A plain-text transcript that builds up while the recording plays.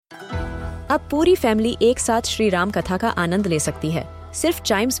अब पूरी फैमिली एक साथ श्री राम कथा का आनंद ले सकती है, सिर्फ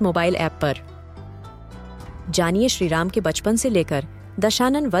चाइम्स मोबाइल ऐप पर। जानिए श्री राम के बचपन से लेकर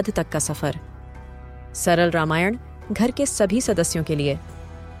दशानन वध तक का सफर। सरल रामायण घर के सभी सदस्यों के लिए।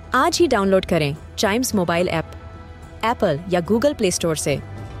 आज ही डाउनलोड करें चाइम्स मोबाइल ऐप, एप्पल या गूगल प्ले स्टोर से।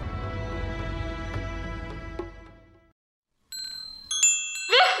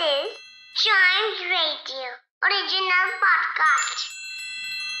 This is Chimes Radio original podcast.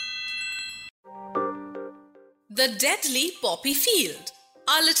 The deadly poppy field.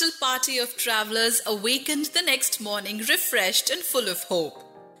 Our little party of travelers awakened the next morning refreshed and full of hope.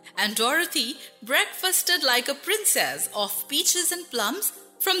 And Dorothy breakfasted like a princess off peaches and plums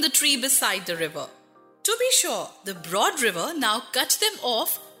from the tree beside the river. To be sure, the broad river now cut them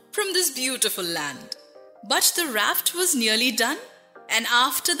off from this beautiful land. But the raft was nearly done, and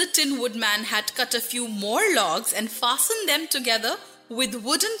after the Tin Woodman had cut a few more logs and fastened them together with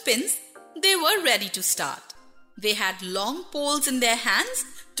wooden pins, they were ready to start. They had long poles in their hands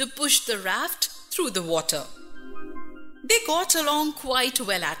to push the raft through the water. They got along quite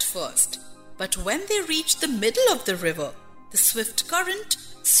well at first, but when they reached the middle of the river, the swift current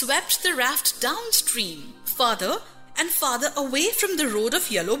swept the raft downstream, farther and farther away from the road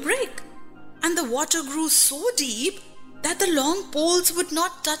of yellow brick. And the water grew so deep that the long poles would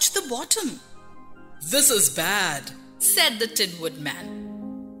not touch the bottom. "This is bad," said the Tin Woodman.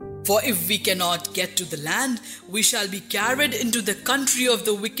 "For if we cannot get to the land, we shall be carried into the country of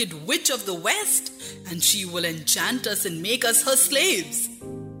the wicked witch of the west, and she will enchant us and make us her slaves."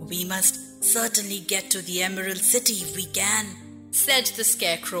 "We must certainly get to the Emerald City if we can," said the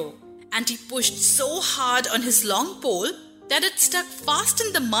Scarecrow, and he pushed so hard on his long pole that it stuck fast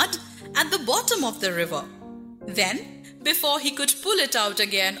in the mud at the bottom of the river. Then, before he could pull it out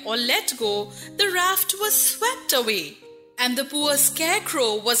again or let go, the raft was swept away, and the poor Scarecrow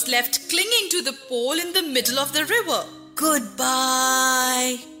was left clinging to the pole in the middle of the river.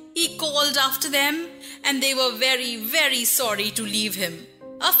 "Goodbye," he called after them, and they were very, very sorry to leave him.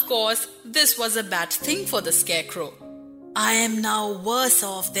 Of course, this was a bad thing for the Scarecrow. "I am now worse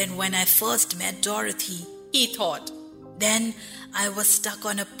off than when I first met Dorothy," he thought. "Then I was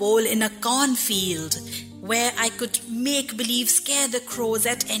stuck on a pole in a cornfield, where I could make-believe scare the crows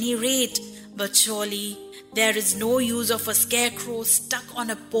at any rate. But surely there is no use of a scarecrow stuck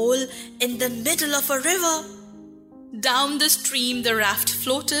on a pole in the middle of a river." Down the stream the raft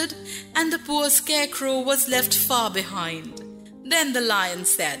floated, and the poor Scarecrow was left far behind. Then the Lion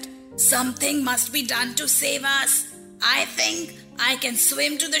said, "Something must be done to save us. I think I can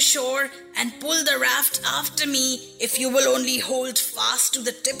swim to the shore and pull the raft after me if you will only hold fast to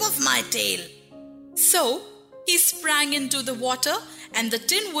the tip of my tail." So he sprang into the water, and the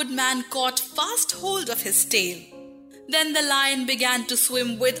Tin Woodman caught fast hold of his tail. Then the Lion began to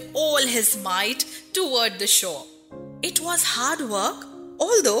swim with all his might toward the shore. It was hard work,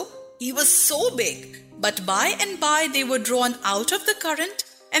 although he was so big, but by and by they were drawn out of the current,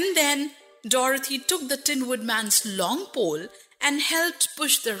 and then Dorothy took the Tin Woodman's long pole and helped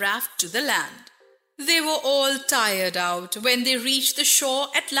push the raft to the land. They were all tired out when they reached the shore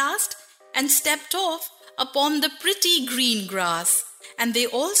at last and stepped off upon the pretty green grass. And they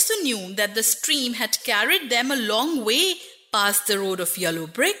also knew that the stream had carried them a long way past the road of yellow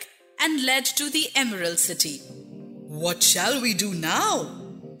brick and led to the Emerald City. "What shall we do now?"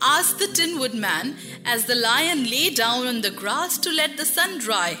 asked the Tin Woodman as the Lion lay down on the grass to let the sun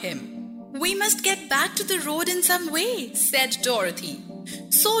dry him. "We must get back to the road in some way," said Dorothy.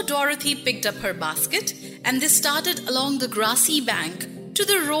 So Dorothy picked up her basket and they started along the grassy bank to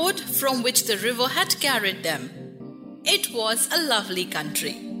the road from which the river had carried them. It was a lovely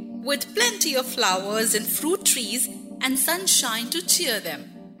country, with plenty of flowers and fruit trees and sunshine to cheer them.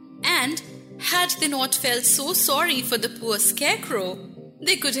 And had they not felt so sorry for the poor Scarecrow,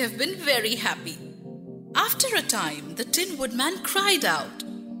 they could have been very happy. After a time, the Tin Woodman cried out,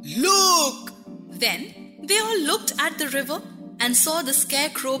 "Look!" Then they all looked at the river and saw the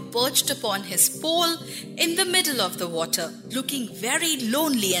Scarecrow perched upon his pole in the middle of the water, looking very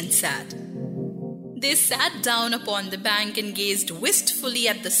lonely and sad. They sat down upon the bank and gazed wistfully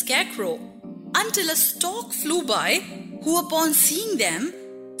at the Scarecrow until a stork flew by, who upon seeing them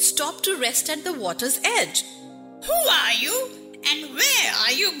stopped to rest at the water's edge. "Who are you and where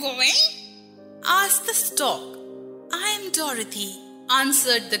are you going?" asked the stork. "I am Dorothy,"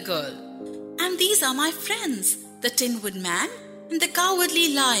 answered the girl, "and these are my friends, the Tin Woodman and the Cowardly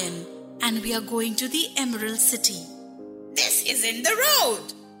Lion, and we are going to the Emerald City." "This is in the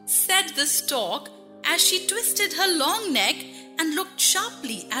road," said the stork as she twisted her long neck and looked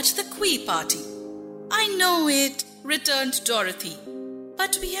sharply at the Quee party. "I know it," returned Dorothy,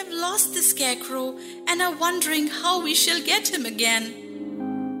 but we have lost the Scarecrow and are wondering how we shall get him again."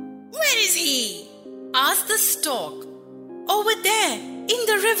 "Where is he?" asked the Stork. "Over there, in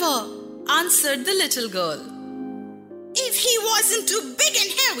the river," answered the little girl. "If he wasn't too big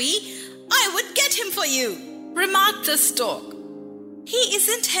and heavy, I would get him for you," remarked the Stork. "He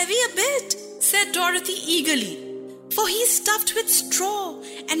isn't heavy a bit," said Dorothy eagerly, "for he's stuffed with straw,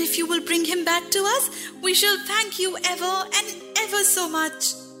 and if you will bring him back to us, we shall thank you ever and ever so much."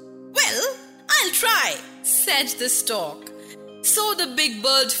 "Well, I'll try," said the Stork. So the big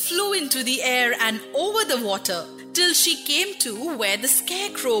bird flew into the air and over the water till she came to where the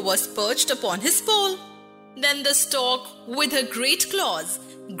Scarecrow was perched upon his pole. Then the Stork, with her great claws,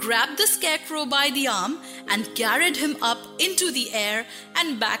 grabbed the Scarecrow by the arm and carried him up into the air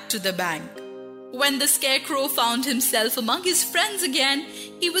and back to the bank. When the Scarecrow found himself among his friends again,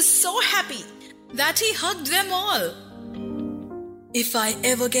 he was so happy that he hugged them all. "If I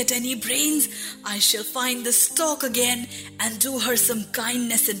ever get any brains, I shall find the Stork again and do her some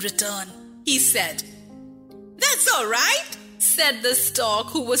kindness in return," he said. "That's all right," said the Stork,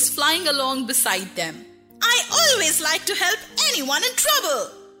 who was flying along beside them. "I always like to help anyone in trouble.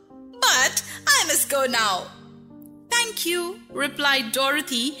 But I must go now." "Thank you," replied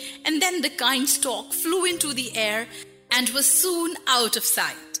Dorothy, and then the kind Stork flew into the air and was soon out of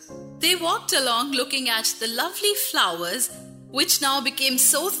sight. They walked along looking at the lovely flowers, which now became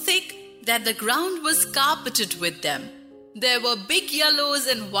so thick that the ground was carpeted with them. There were big yellows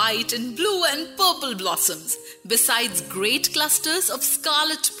and white and blue and purple blossoms, besides great clusters of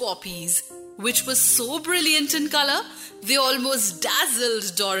scarlet poppies, which was so brilliant in color, they almost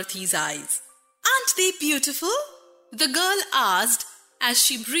dazzled Dorothy's eyes. "Aren't they beautiful?" the girl asked as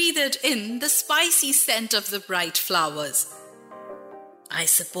she breathed in the spicy scent of the bright flowers. "I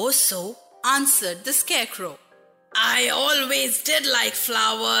suppose so," answered the Scarecrow. "I always did like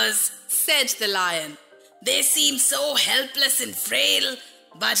flowers," said the Lion. "They seem so helpless and frail,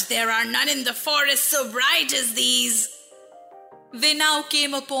 but there are none in the forest so bright as these." They now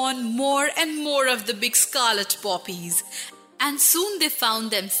came upon more and more of the big scarlet poppies, and soon they found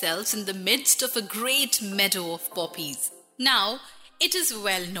themselves in the midst of a great meadow of poppies. Now, it is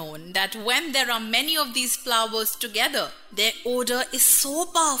well known that when there are many of these flowers together, their odor is so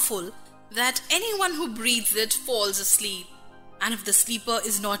powerful that anyone who breathes it falls asleep. And if the sleeper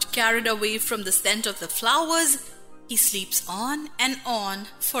is not carried away from the scent of the flowers, he sleeps on and on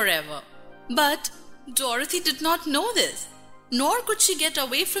forever. But Dorothy did not know this, nor could she get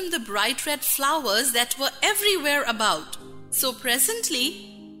away from the bright red flowers that were everywhere about. So presently,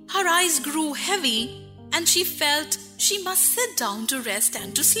 her eyes grew heavy and she felt she must sit down to rest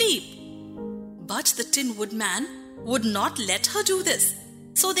and to sleep. But the Tin Woodman would not let her do this,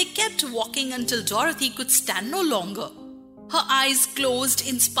 so they kept walking until Dorothy could stand no longer. Her eyes closed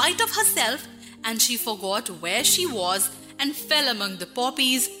in spite of herself, and she forgot where she was and fell among the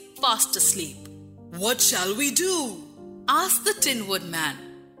poppies, fast asleep. "What shall we do?" asked the Tin Woodman.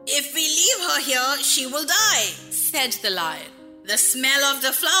 "If we leave her here, she will die," said the Lion. "The smell of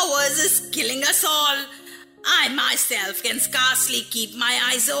the flowers is killing us all. I myself can scarcely keep my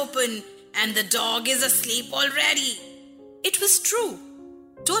eyes open, and the dog is asleep already." It was true.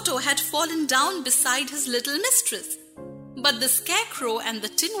 Toto had fallen down beside his little mistress. But the Scarecrow and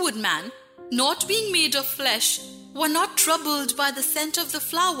the Tin Woodman, not being made of flesh, were not troubled by the scent of the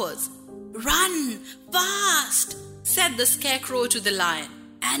flowers. "Run fast," said the Scarecrow to the Lion,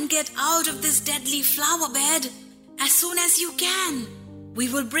 "and get out of this deadly flower bed as soon as you can. We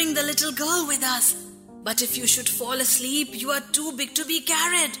will bring the little girl with us, but if you should fall asleep, you are too big to be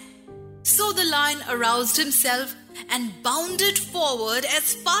carried." So the Lion aroused himself and bounded forward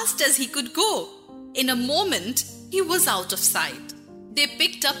as fast as he could go. In a moment, he was out of sight. They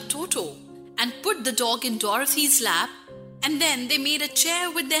picked up Toto and put the dog in Dorothy's lap, and then they made a chair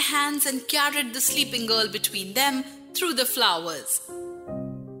with their hands and carried the sleeping girl between them through the flowers.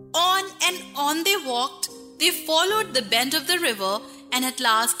 On and on they walked. They followed the bend of the river and at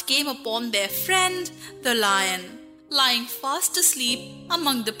last came upon their friend, the Lion, lying fast asleep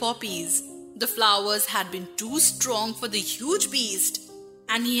among the poppies. The flowers had been too strong for the huge beast,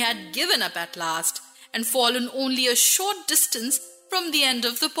 and he had given up at last and fallen only a short distance from the end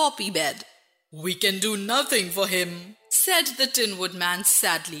of the poppy bed. "We can do nothing for him," said the Tin Woodman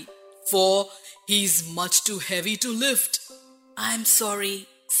sadly, "for he's much too heavy to lift." "I'm sorry,"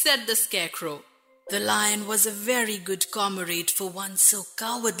 said the Scarecrow. "The Lion was a very good comrade for one so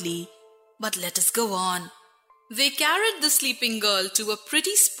cowardly, but let us go on." They carried the sleeping girl to a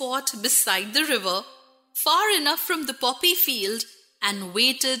pretty spot beside the river, far enough from the poppy field, and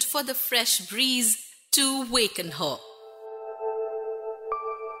waited for the fresh breeze to waken her.